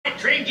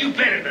trained you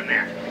better than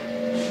that.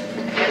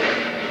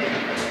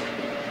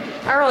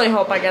 I really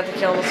hope I get to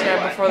kill this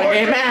guy before the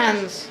game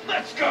ends.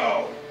 Let's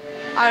go!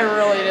 I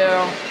really do.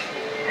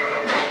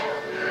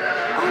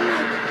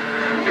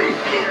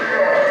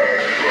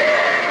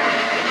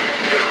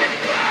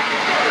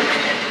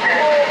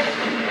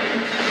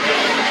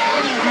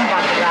 I'm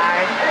about to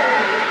die.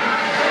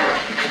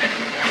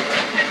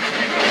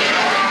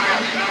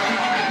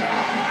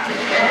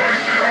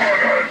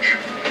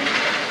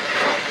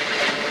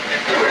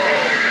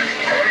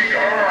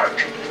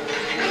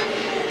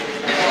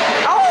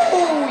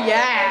 Oh,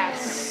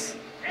 yes!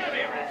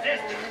 Heavy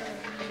resistance.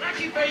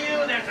 Lucky for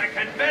you, there's a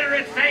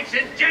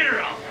Confederate-sanctioned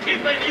general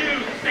keeping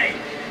you safe.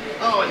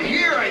 Oh, and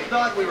here I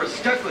thought we were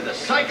stuck with a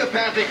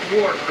psychopathic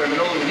war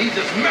criminal who needs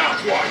his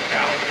mouth washed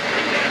out.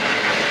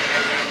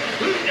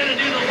 Who's gonna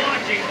do the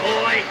watching,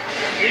 boy?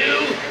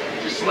 You?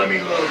 Just let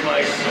me load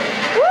my son.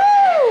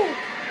 Woo!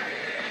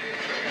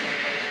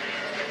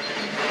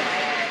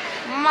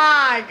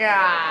 My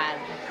God.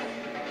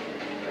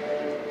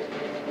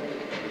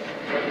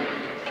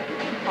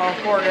 Oh,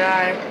 poor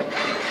guy.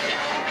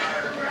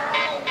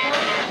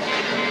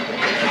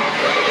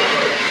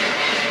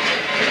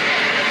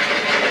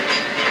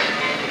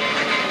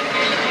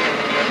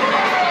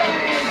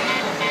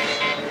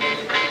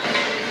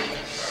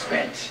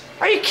 Spent.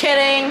 Are you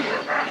kidding?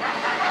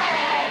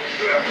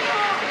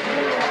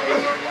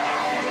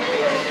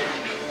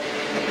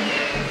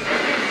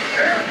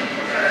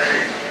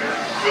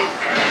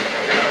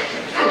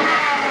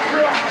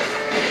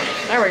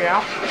 There we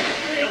go.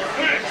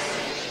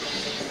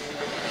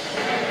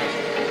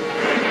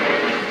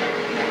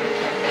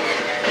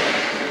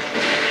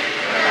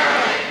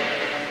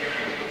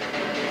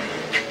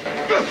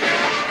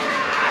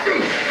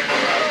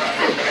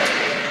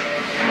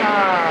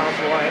 Oh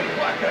boy.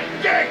 What the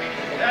dick?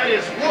 That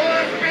is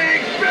one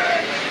big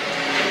bet.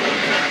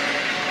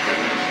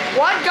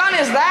 What gun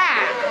is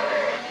that?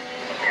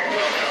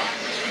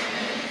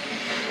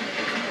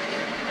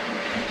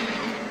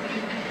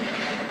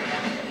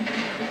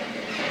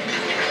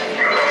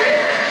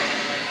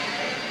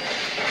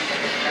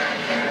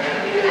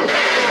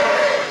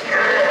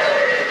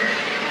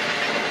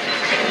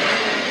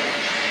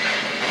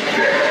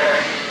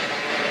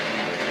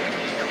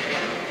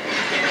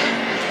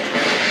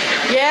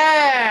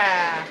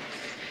 Yeah.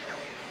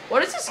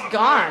 What is this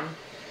gun?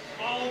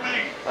 Follow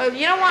me. Well,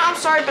 you know what? I'm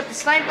sorry, but the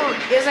sniper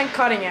isn't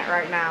cutting it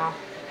right now.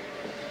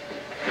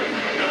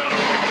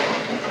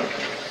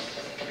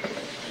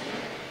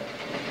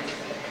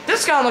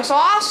 This gun looks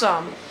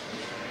awesome.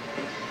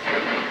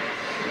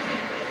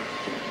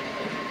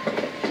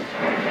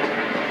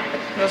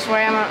 This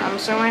way, I'm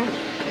assuming.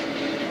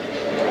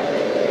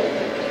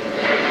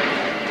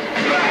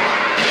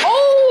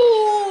 Oh!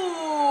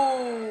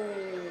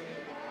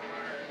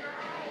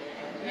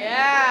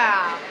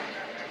 Yeah.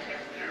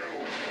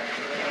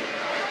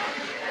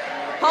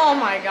 Oh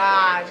my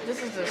God,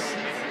 this is just...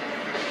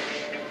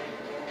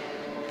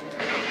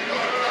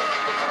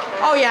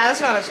 Oh yeah,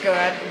 this gun is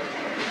good.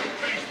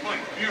 Face my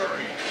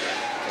fury.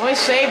 Let me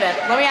save it.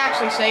 Let me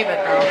actually save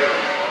it though.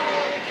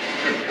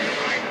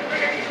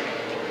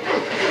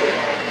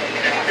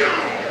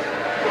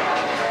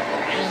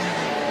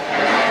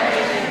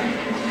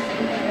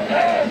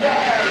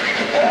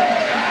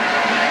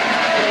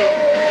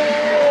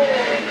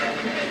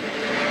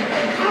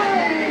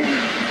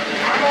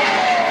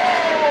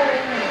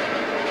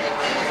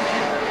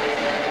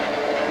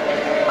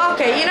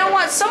 Okay, you know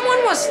what?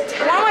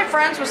 One of my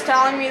friends was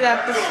telling me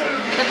that the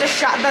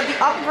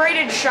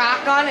upgraded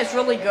shotgun is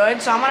really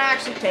good, so I'm gonna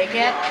actually take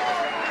it.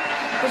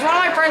 Because one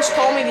of my friends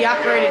told me the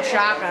upgraded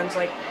shotgun's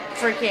like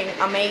freaking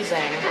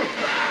amazing.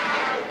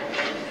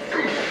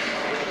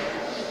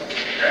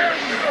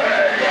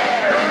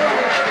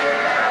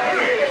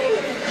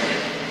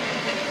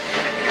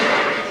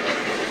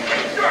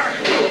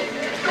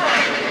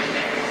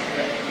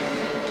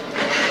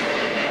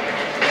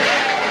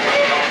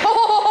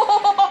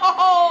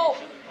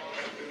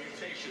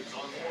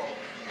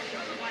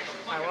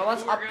 Alright, well,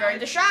 let's upgrade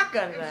the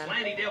shotgun then.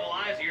 Slanty devil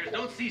eyes of yours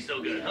don't see so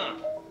good, huh?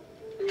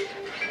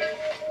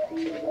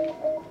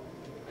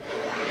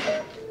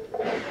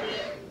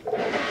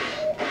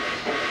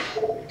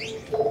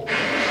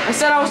 I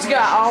said I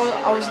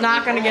was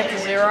not gonna get to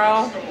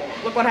 0.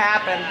 Look what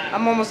happened.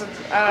 I'm almost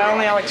I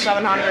only have like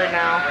 700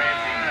 now.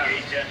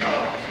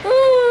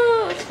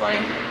 Ooh, it's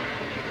funny.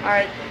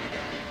 Alright.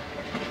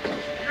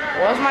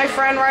 Was my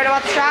friend right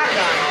about the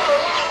shotgun?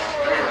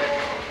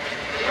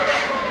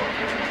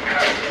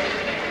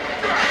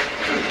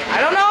 I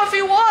don't know if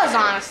he was,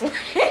 honestly.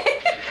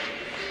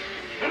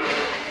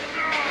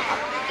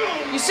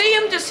 You see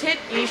him just hit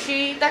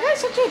Ishii? That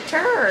guy's such a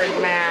turd,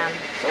 man.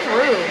 So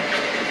rude.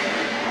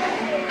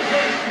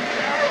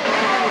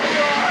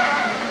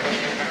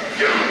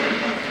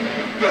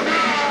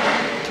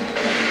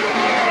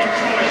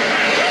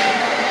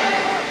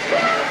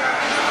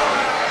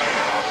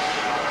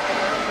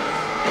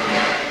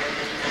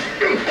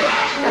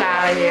 Get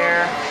out of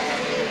here.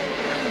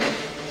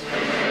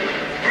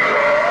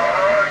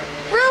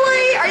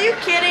 Really? Are you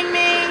kidding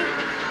me?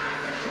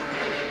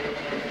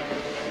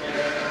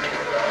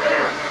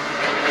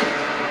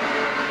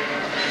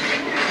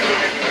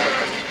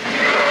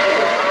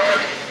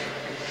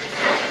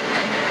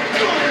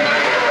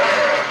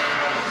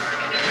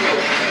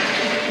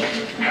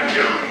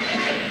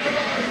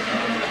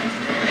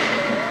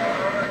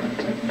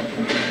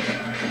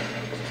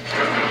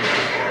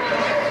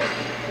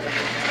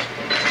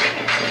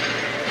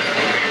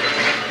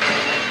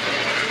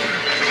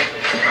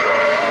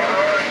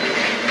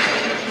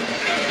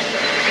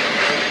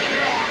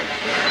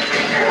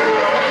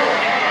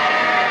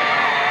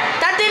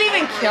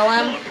 kill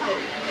him.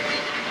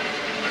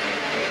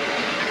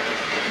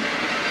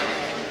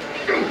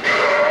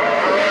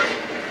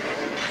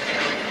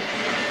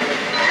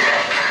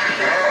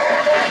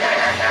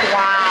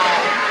 Wow.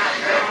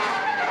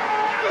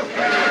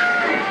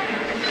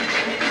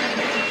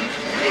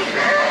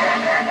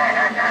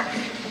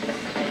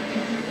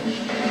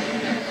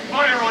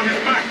 Fire on his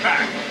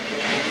backpack!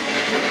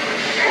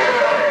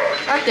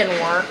 That didn't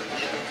work.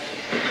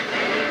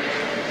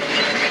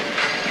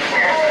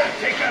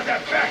 Take out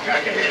that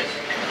backpack of his!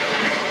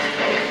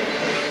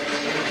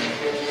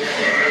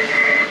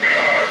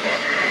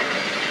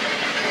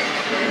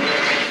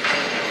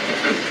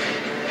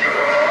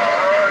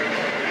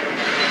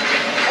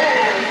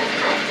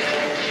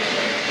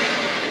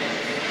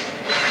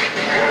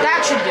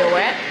 That should do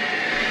it.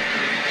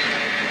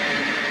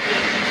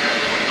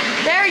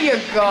 There you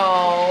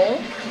go.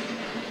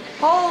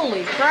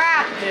 Holy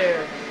crap,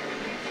 dude.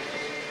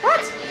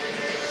 What?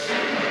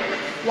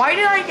 Why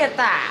did I get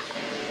that?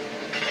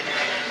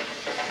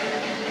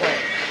 Wait.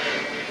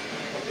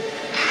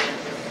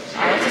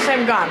 Oh, it's the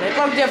same gun. It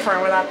looked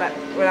different without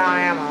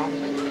ammo.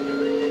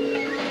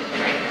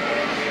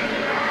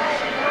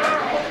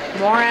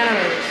 More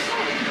enemies.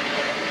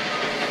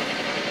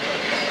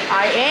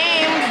 I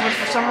aimed, but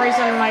for some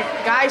reason my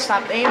guy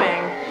stopped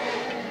aiming.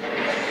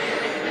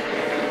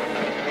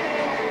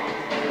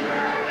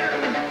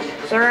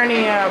 Is there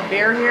any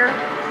beer here?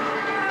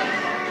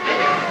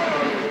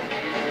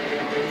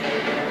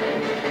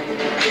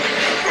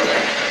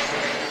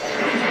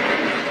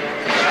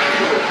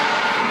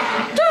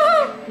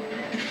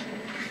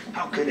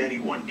 How could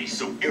anyone be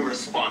so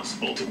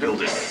irresponsible to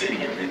build a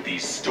city amid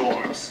these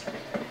storms?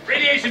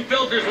 Radiation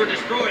filters were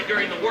destroyed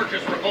during the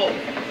workers' revolt.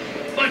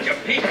 Bunch of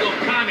pinko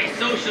commie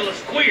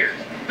socialist queers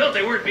felt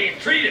they weren't being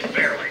treated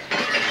fairly. A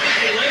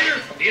day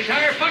later, the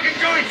entire fucking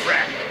joint's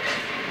wrecked.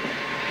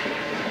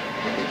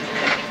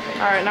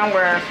 Alright, now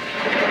where?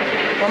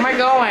 Where am I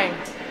going?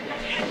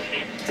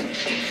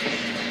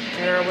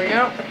 There we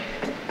go.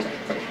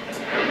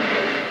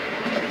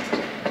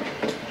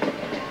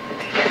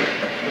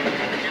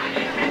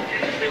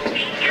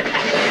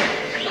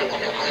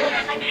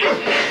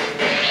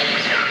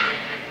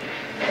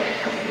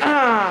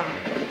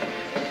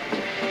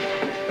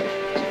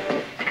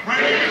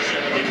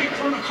 Radiation leaking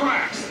through the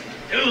cracks.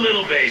 Two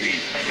little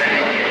babies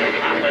back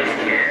in Papa's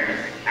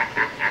care.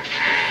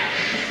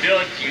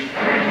 Don't you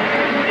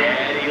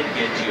Daddy'll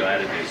get you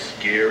out of this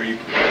scary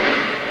place.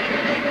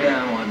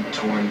 Now I'm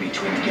torn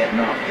between getting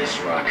off this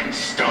rock and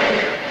stomping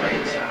your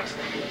brains out.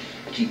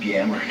 Keep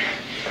yammering.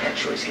 That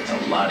choice gets a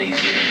lot easier.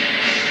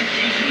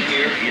 Casey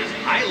here is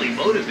highly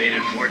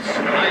motivated towards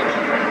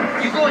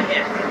survival. You go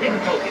ahead, take a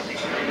poke at me.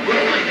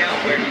 We'll find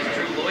out where his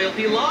true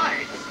loyalty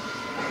lies.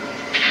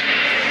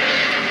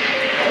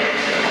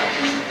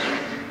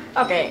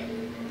 Okay.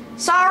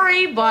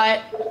 Sorry,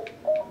 but...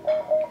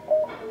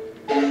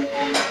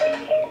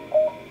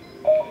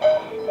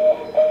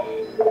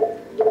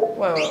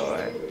 Wait.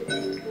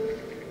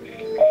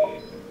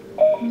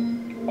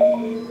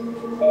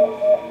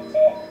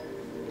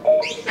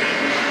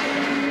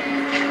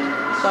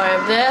 So I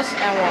have this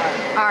and what?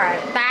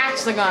 Alright,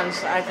 that's the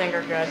guns I think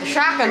are good. The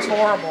shotgun's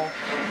horrible.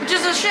 Which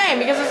is a shame,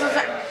 because this is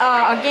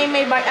a game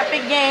made by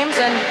Epic Games,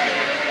 and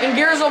in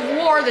Gears of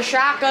War, the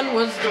shotgun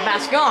was the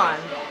best gun.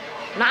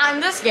 Not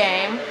in this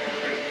game.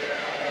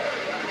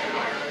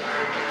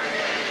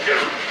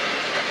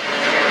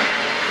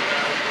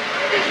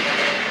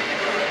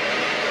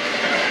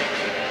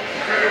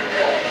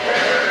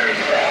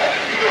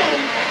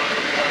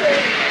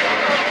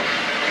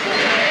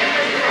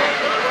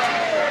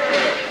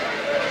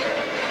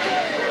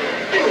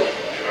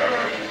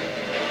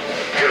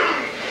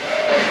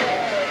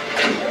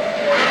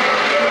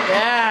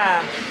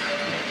 Yeah.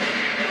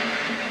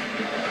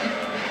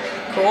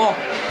 Cool.